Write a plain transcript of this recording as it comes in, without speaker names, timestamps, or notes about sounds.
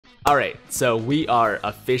Alright, so we are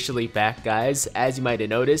officially back, guys. As you might have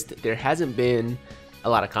noticed, there hasn't been a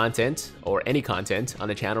lot of content, or any content, on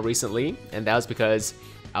the channel recently, and that was because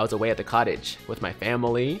I was away at the cottage with my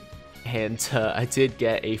family, and I did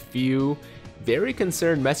get a few very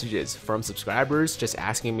concerned messages from subscribers just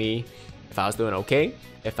asking me if I was doing okay,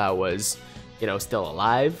 if I was, still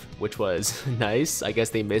alive, which was nice. I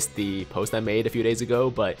guess they missed the post I made a few days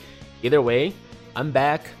ago, but either way, I'm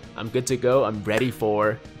back, I'm good to go, I'm ready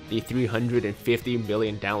for the 350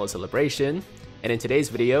 million download celebration. And in today's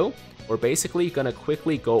video, we're basically gonna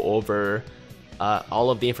quickly go over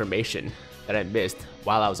all of the information that I missed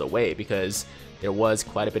while I was away, because there was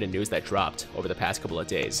quite a bit of news that dropped over the past couple of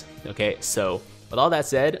days. Okay, so with all that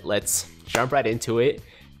said, let's jump right into it.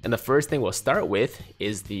 And the first thing we'll start with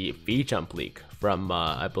is the V-Jump leak from,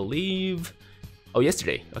 I believe,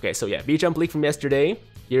 yesterday. Okay, so yeah, V-Jump leak from yesterday.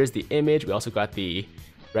 Here's the image. We also got the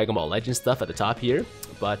Dragon Ball Legends stuff at the top here,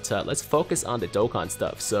 but let's focus on the Dokkan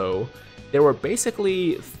stuff. So there were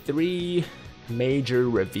basically 3 major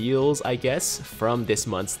reveals, I guess, from this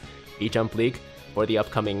month's V-Jump leak for the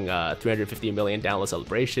upcoming 350 million download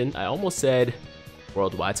celebration. I almost said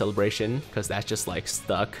worldwide celebration because that's just like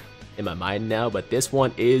stuck in my mind now, but this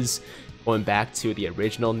one is going back to the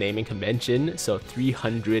original naming convention. So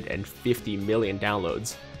 350 million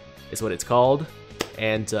downloads is what it's called.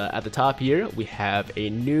 And at the top here, we have a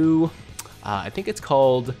new, I think it's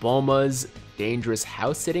called Bulma's Dangerous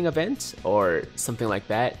House Sitting event or something like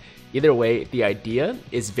that. Either way, the idea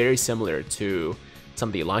is very similar to some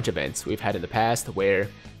of the launch events we've had in the past, where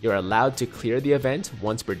you're allowed to clear the event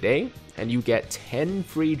once per day and you get 10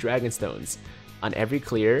 free Dragon Stones on every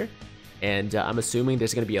clear. And I'm assuming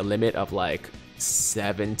there's going to be a limit of like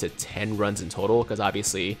 7 to 10 runs in total, because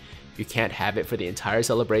obviously you can't have it for the entire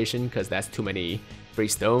celebration because that's too many free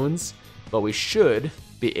stones, but we should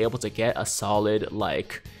be able to get a solid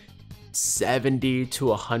like 70 to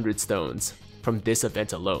 100 stones from this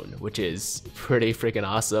event alone, which is pretty freaking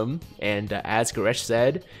awesome. And as Gacha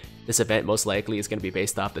said, this event most likely is going to be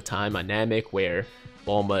based off the time on Namek where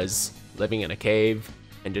Bulma's living in a cave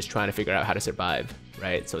and just trying to figure out how to survive,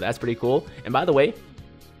 right? So that's pretty cool. And by the way,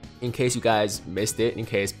 in case you guys missed it, in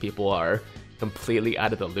case people are completely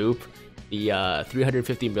out of the loop, the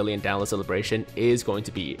 350 million download celebration is going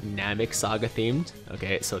to be Namek Saga themed.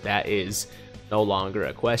 Okay, so that is no longer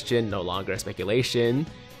a question, no longer a speculation.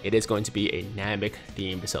 It is going to be a Namek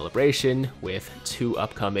themed celebration with 2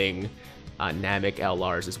 upcoming Namek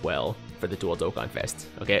LRs as well for the Dual Dokkan Fest.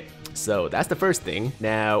 Okay, so that's the first thing.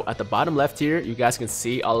 Now at the bottom left here, you guys can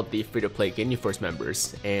see all of the free-to-play Ginyu Force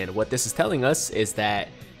members, and what this is telling us is that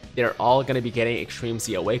they're all going to be getting Extreme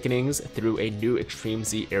Z Awakenings through a new Extreme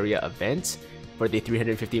Z area event for the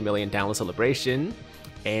 350 million download celebration.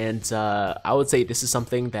 And I would say this is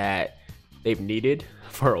something that they've needed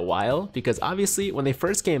for a while, because obviously when they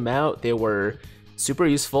first came out, they were super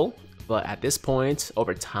useful, but at this point,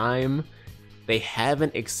 over time, they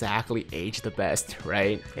haven't exactly aged the best,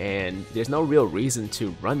 right? And there's no real reason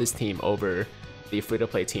to run this team over the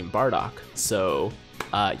free-to-play team Bardock. So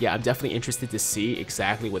yeah, I'm definitely interested to see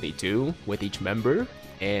exactly what they do with each member,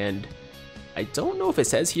 and I don't know if it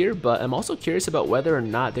says here, but I'm also curious about whether or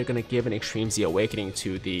not they're going to give an Extreme Z Awakening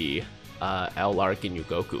to the LR Ginyu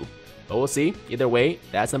Goku. But we'll see. Either way,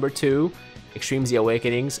 that's number 2, Extreme Z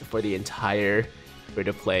Awakenings for the entire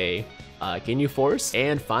free-to-play Ginyu Force.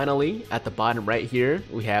 And finally, at the bottom right here,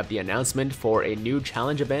 we have the announcement for a new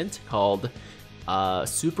challenge event called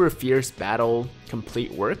Super Fierce Battle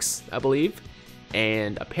Complete Works, I believe.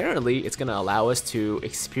 And apparently it's going to allow us to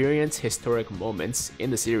experience historic moments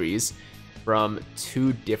in the series from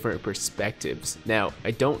 2 different perspectives. Now,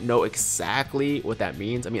 I don't know exactly what that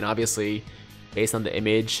means. I mean, obviously, based on the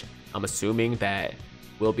image, I'm assuming that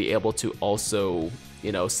we'll be able to also,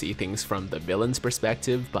 see things from the villain's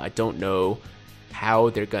perspective, but I don't know how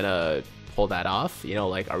they're gonna pull that off.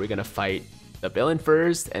 Like, are we gonna fight the villain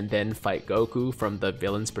first and then fight Goku from the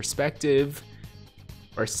villain's perspective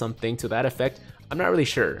or something to that effect? I'm not really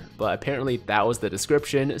sure, but apparently that was the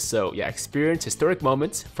description. So yeah, experience historic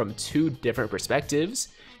moments from 2 different perspectives,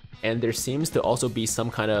 and there seems to also be some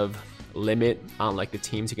kind of limit on like the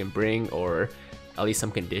teams you can bring, or at least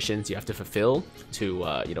some conditions you have to fulfill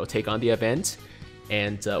to take on the event.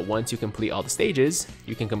 And once you complete all the stages,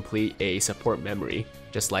 you can complete a support memory,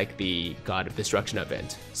 just like the God of Destruction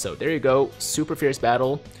event. So there you go, Super Fierce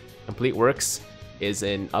Battle Complete Works is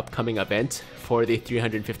an upcoming event for the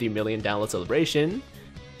 350 million download celebration.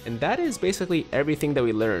 And that is basically everything that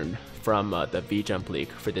we learned from the V-Jump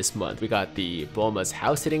leak for this month. We got the Bulma's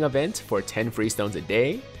House Sitting event for 10 free stones a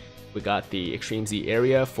day. We got the Extreme Z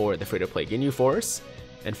area for the free-to-play Ginyu Force.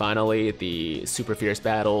 And finally, the Super Fierce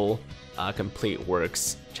Battle Complete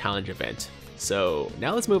Works Challenge event. So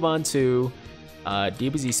now let's move on to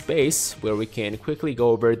DBZ Space, where we can quickly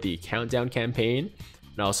go over the Countdown campaign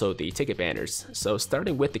and also the ticket banners. So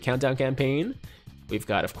starting with the Countdown campaign, we've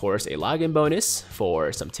got, of course, a login bonus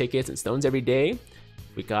for some tickets and stones every day.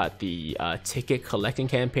 We got the ticket collecting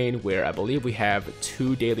campaign, where I believe we have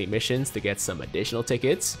 2 daily missions to get some additional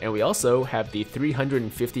tickets. And we also have the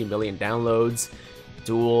 350 million downloads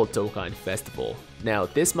Dual Dokkan Festival. Now,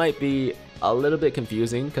 this might be a little bit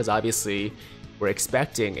confusing because obviously we're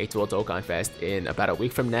expecting a Dual Dokkan Fest in about a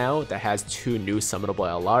week from now that has 2 new summonable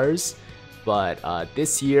LRs. But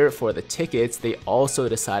this year for the tickets, they also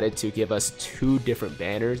decided to give us 2 different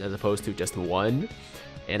banners as opposed to just 1.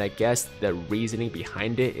 And I guess the reasoning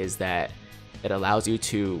behind it is that it allows you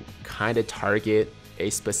to kind of target a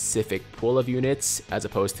specific pool of units as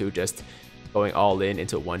opposed to just going all in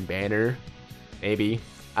into 1 banner. Maybe.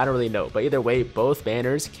 I don't really know. But either way, both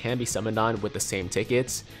banners can be summoned on with the same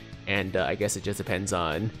tickets. And I guess it just depends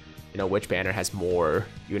on, which banner has more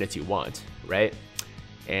units you want, right?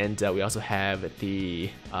 And we also have the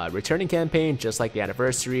returning campaign, just like the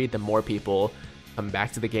anniversary. The more people come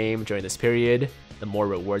back to the game during this period, the more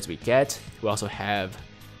rewards we get. We also have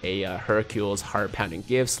a Hercules Heart Pounding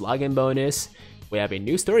Gifts login bonus. We have a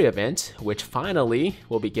new story event, which finally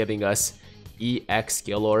will be giving us EX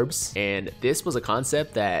skill orbs. And this was a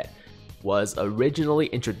concept that was originally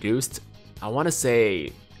introduced, I want to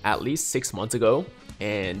say, at least 6 months ago.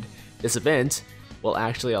 And this event will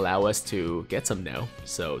actually allow us to get some now.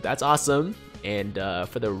 So that's awesome. And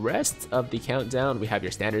for the rest of the countdown, we have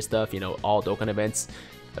your standard stuff, all Dokkan events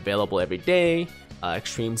available every day.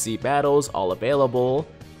 Extreme Z battles, all available.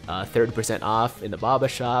 30% off in the Baba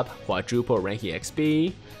shop. Quadruple rank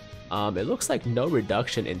EXP. It looks like no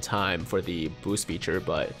reduction in time for the boost feature,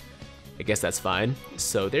 but I guess that's fine.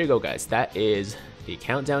 So there you go, guys. That is the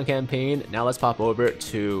countdown campaign. Now let's pop over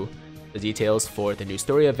to the details for the new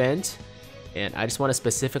story event. And I just want to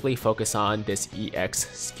specifically focus on this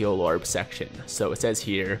EX skill orb section. So it says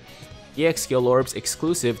here, EX skill orbs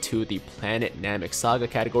exclusive to the Planet Namek Saga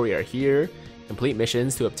category are here. Complete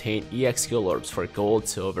missions to obtain EX skill orbs for gold,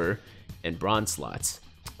 silver, and bronze slots.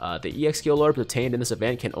 The EX skill orbs obtained in this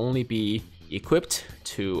event can only be equipped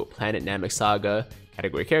to Planet Namek Saga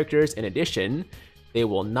category characters. In addition, they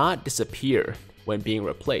will not disappear when being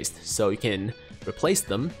replaced, so you can replace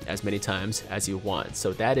them as many times as you want.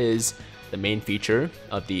 So that is the main feature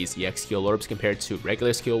of these EX skill orbs compared to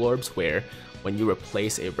regular skill orbs, where when you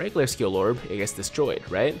replace a regular skill orb, it gets destroyed,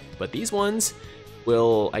 right? But these ones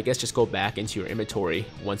will, I guess, just go back into your inventory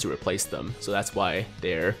once you replace them. So that's why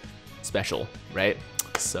they're special, right?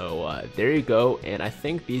 So there you go. And I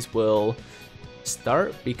think these will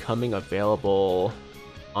start becoming available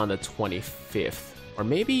on the 25th. Or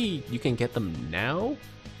maybe you can get them now?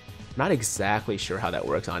 Not exactly sure how that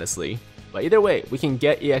works, honestly. But either way, we can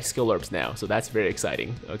get EX skill orbs now. So that's very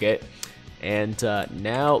exciting, okay? And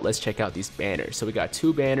now let's check out these banners. So we got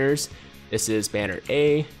 2 banners. This is banner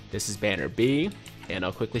A, this is banner B. And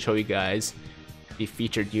I'll quickly show you guys the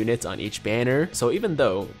featured units on each banner. So even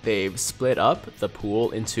though they've split up the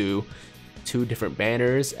pool into 2 different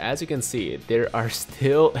banners, as you can see, there are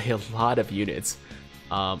still a lot of units,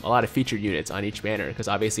 a lot of featured units on each banner, because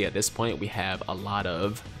obviously at this point we have a lot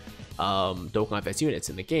of Dokkan Fest units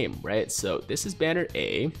in the game, right? So this is banner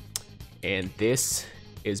A, and this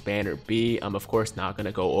is banner B. I'm of course not going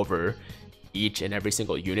to go over each and every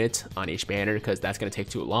single unit on each banner because that's going to take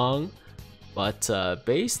too long. But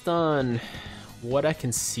based on what I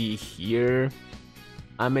can see here,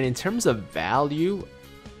 I mean, in terms of value,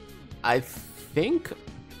 I think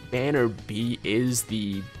banner B is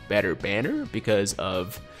the better banner because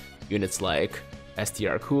of units like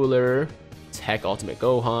STR Cooler, Tech Ultimate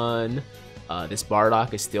Gohan. This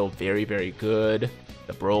Bardock is still very, very good.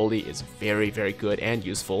 The Broly is very, very good and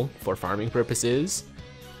useful for farming purposes.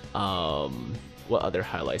 What other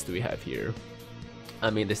highlights do we have here? I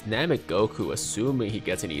mean, this Namek Goku, assuming he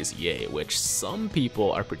gets an easy A, which some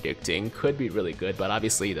people are predicting could be really good, but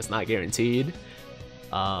obviously that's not guaranteed.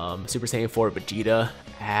 Super Saiyan 4 Vegeta,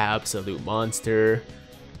 absolute monster.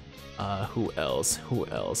 Who else?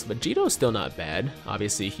 Vegeto's still not bad.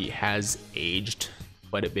 Obviously, he has aged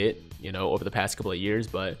quite a bit, over the past couple of years,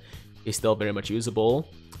 but he's still very much usable.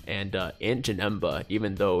 And Int Janemba,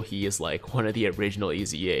 even though he is like one of the original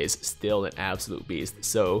EZAs, still an absolute beast.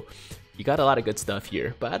 So you got a lot of good stuff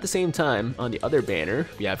here. But at the same time, on the other banner,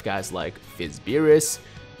 we have guys like Fizbeerus,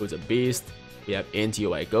 who's a beast. We have Int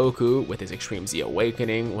UI Goku with his Extreme Z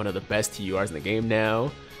Awakening, one of the best TURs in the game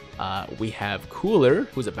now. We have Cooler,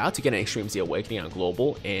 who's about to get an Extreme Z Awakening on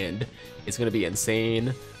Global, and it's going to be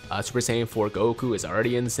insane. Super Saiyan 4 Goku is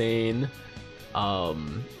already insane.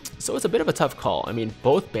 So it's a bit of a tough call. I mean,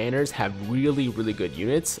 both banners have really, really good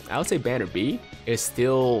units. I would say Banner B is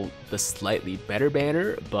still the slightly better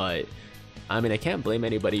banner, but I mean, I can't blame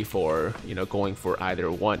anybody for, you know, going for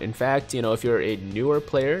either one. In fact, you know, if you're a newer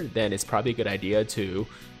player, then it's probably a good idea to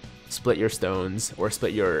split your stones, or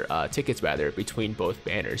split your tickets rather, between both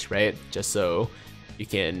banners, right? Just so you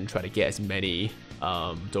can try to get as many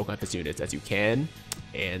Dokkan Fest units as you can.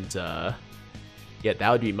 And yeah,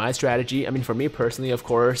 that would be my strategy. I mean, for me personally, of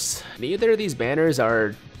course, neither of these banners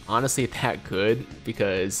are honestly that good,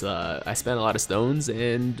 because I spent a lot of stones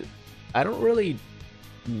and I don't really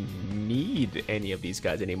need any of these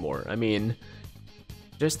guys anymore. I mean,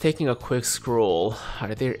 just taking a quick scroll,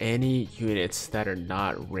 are there any units that are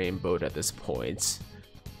not rainbowed at this point?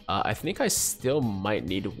 I think I still might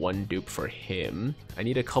need one dupe for him. I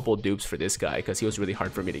need a couple dupes for this guy because he was really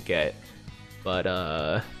hard for me to get.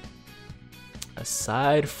 But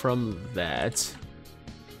aside from that,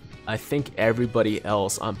 I think everybody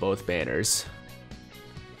else on both banners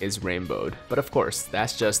is rainbowed. But of course,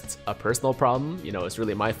 that's just a personal problem. You know, it's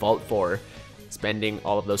really my fault for spending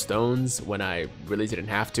all of those stones when I really didn't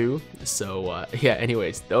have to. So yeah,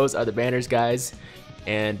 anyways, those are the banners, guys.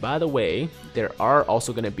 And by the way, there are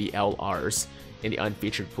also going to be LRs in the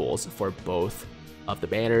unfeatured pools for both of the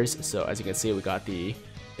banners. So as you can see, we got the,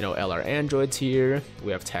 you know, LR androids here.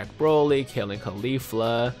 We have Tak Broly, Kale and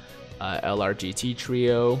Caulifla, LR GT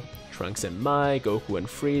trio, Trunks and Mai, Goku and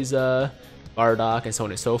Frieza, Bardock, and so on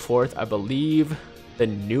and so forth. I believe the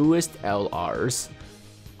newest LRs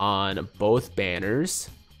on both banners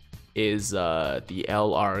is the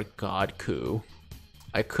LR Godku.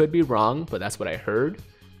 I could be wrong, but that's what I heard.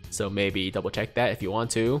 So maybe double check that if you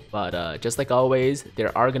want to. But just like always,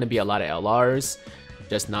 there are going to be a lot of LRs,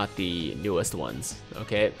 just not the newest ones,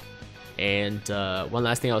 okay? And one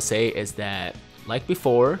last thing I'll say is that, like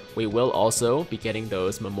before, we will also be getting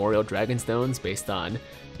those Memorial Dragon Stones based on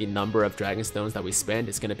the number of Dragon Stones that we spend.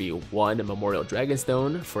 It's going to be one Memorial Dragon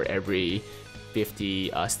Stone for every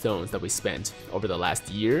 50 stones that we spent over the last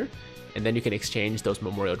year. And then you can exchange those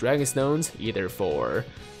Memorial Dragon Stones either for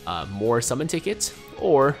more summon tickets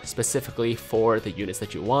or specifically for the units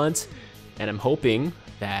that you want. And I'm hoping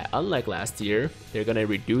that, unlike last year, they're going to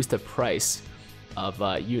reduce the price of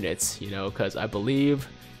units, you know, because I believe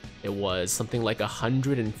it was something like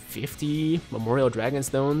 150 Memorial Dragon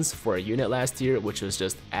Stones for a unit last year, which was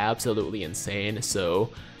just absolutely insane.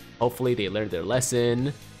 So hopefully they learned their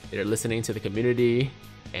lesson, they're listening to the community,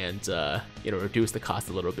 and you know, reduce the cost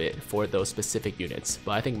a little bit for those specific units.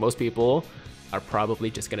 But I think most people are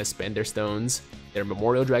probably just gonna spend their stones, their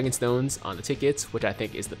Memorial Dragon Stones, on the tickets, which I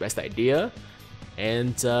think is the best idea.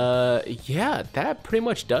 And yeah, that pretty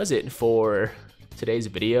much does it for today's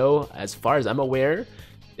video. As far as I'm aware,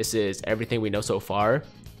 this is everything we know so far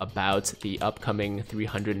about the upcoming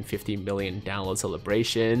 350 million download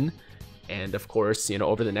celebration. And of course, you know,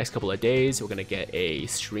 over the next couple of days, we're going to get a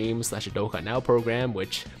stream/Dokkan Now program,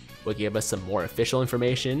 which will give us some more official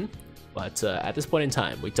information. But at this point in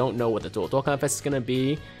time, we don't know what the Dual Dokkan Fest is going to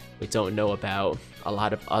be. We don't know about a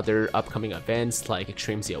lot of other upcoming events like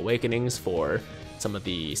Extreme Z Awakenings for some of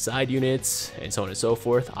the side units and so on and so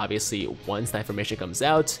forth. Obviously, once that information comes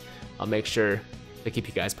out, I'll make sure to keep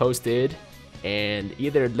you guys posted. And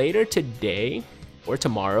either later today or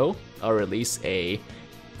tomorrow, I'll release a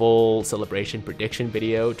full celebration prediction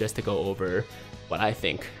video just to go over what I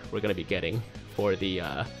think we're going to be getting for the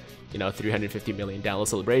you know, 350 million download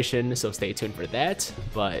celebration. So stay tuned for that.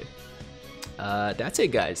 But that's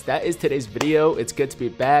it, guys. That is today's video. It's good to be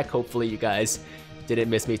back. Hopefully you guys didn't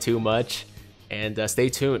miss me too much, and stay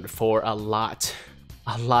tuned for a lot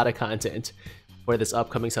of content for this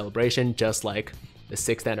upcoming celebration. Just like the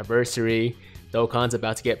 6th anniversary, Dokkan's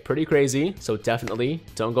about to get pretty crazy, so definitely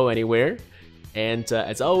don't go anywhere. And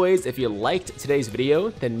as always, if you liked today's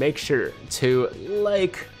video, then make sure to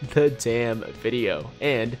like the damn video.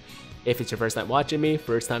 And if it's your first time watching me,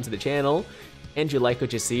 first time to the channel, and you like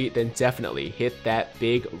what you see, then definitely hit that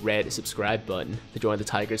big red subscribe button to join the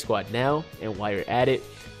Tiger Squad now. And while you're at it,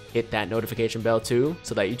 hit that notification bell too,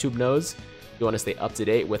 so that YouTube knows you want to stay up to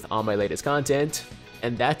date with all my latest content.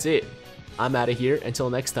 And that's it. I'm out of here until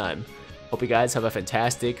next time. Hope you guys have a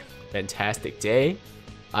fantastic day.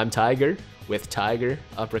 I'm Tiger with Tiger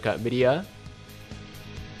Uppercut Media,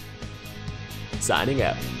 signing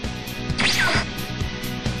out.